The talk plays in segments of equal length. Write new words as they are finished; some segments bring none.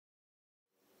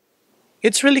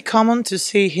It's really common to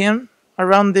see him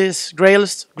around these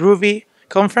Grails groovy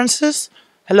conferences.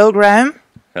 Hello, Graham.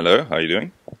 Hello, how are you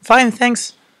doing? Fine,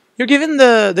 thanks. You're giving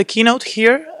the keynote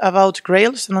here about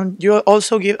Grails, and you're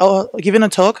also giving a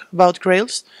talk about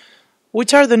Grails.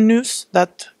 Which are the news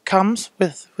that comes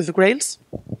with Grails?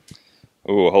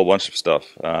 Oh, a whole bunch of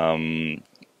stuff.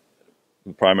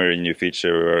 The primary new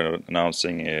feature we're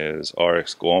announcing is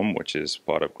RX-GORM, which is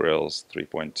part of Grails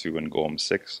 3.2 and GORM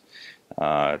 6.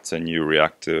 It's a new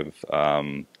reactive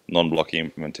non-blocking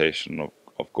implementation of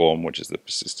GORM, which is the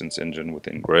persistence engine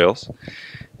within Grails.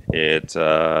 It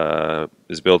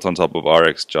is built on top of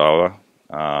RX Java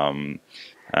and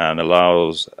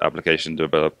allows application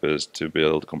developers to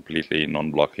build completely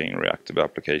non-blocking reactive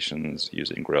applications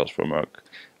using Grails framework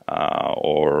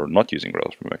or not using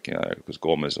Grails framework, because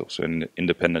GORM is also an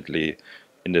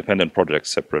independent project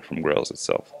separate from Grails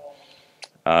itself.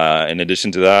 In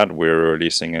addition to that, we're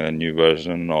releasing a new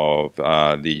version of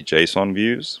the JSON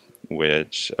views,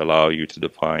 which allow you to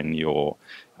define your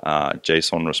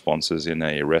JSON responses in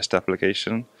a REST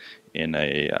application in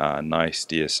a nice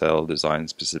DSL designed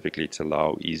specifically to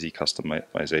allow easy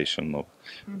customization of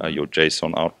your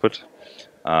JSON output.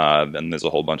 Then there's a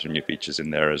whole bunch of new features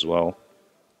in there as well.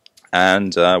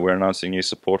 And we're announcing new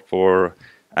support for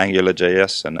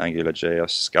AngularJS and AngularJS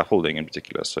scaffolding in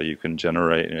particular. So you can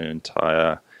generate an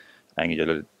entire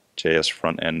AngularJS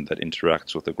front end that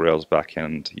interacts with the Grails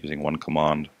backend using one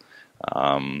command,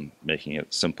 making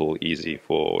it simple, easy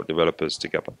for developers to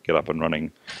get up and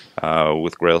running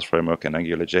with Grails framework and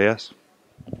AngularJS.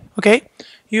 Okay,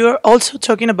 you're also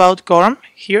talking about GORM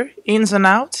here, ins and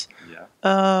outs.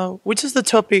 Which is the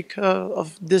topic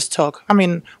of this talk? I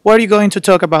mean, what are you going to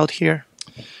talk about here?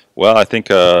 Well, I think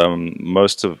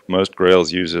most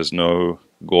Grails users know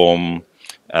GORM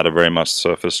at a very much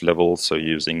surface level, so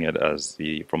using it as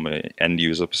from an end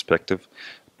user perspective,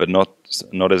 but not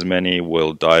as many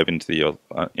will dive into the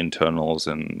internals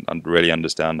and really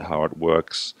understand how it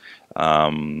works,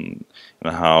 and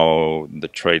how the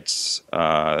traits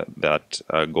that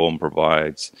GORM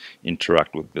provides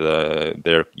interact with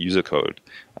their user code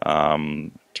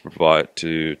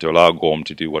to allow GORM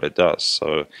to do what it does.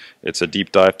 So it's a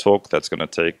deep dive talk that's going to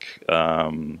take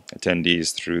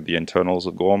attendees through the internals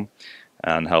of GORM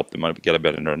and help them get a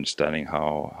better understanding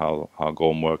how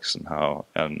GORM works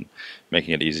and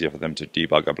making it easier for them to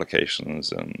debug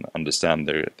applications and understand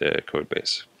their code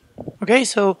base. Okay,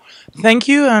 so thank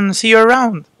you and see you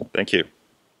around. Thank you.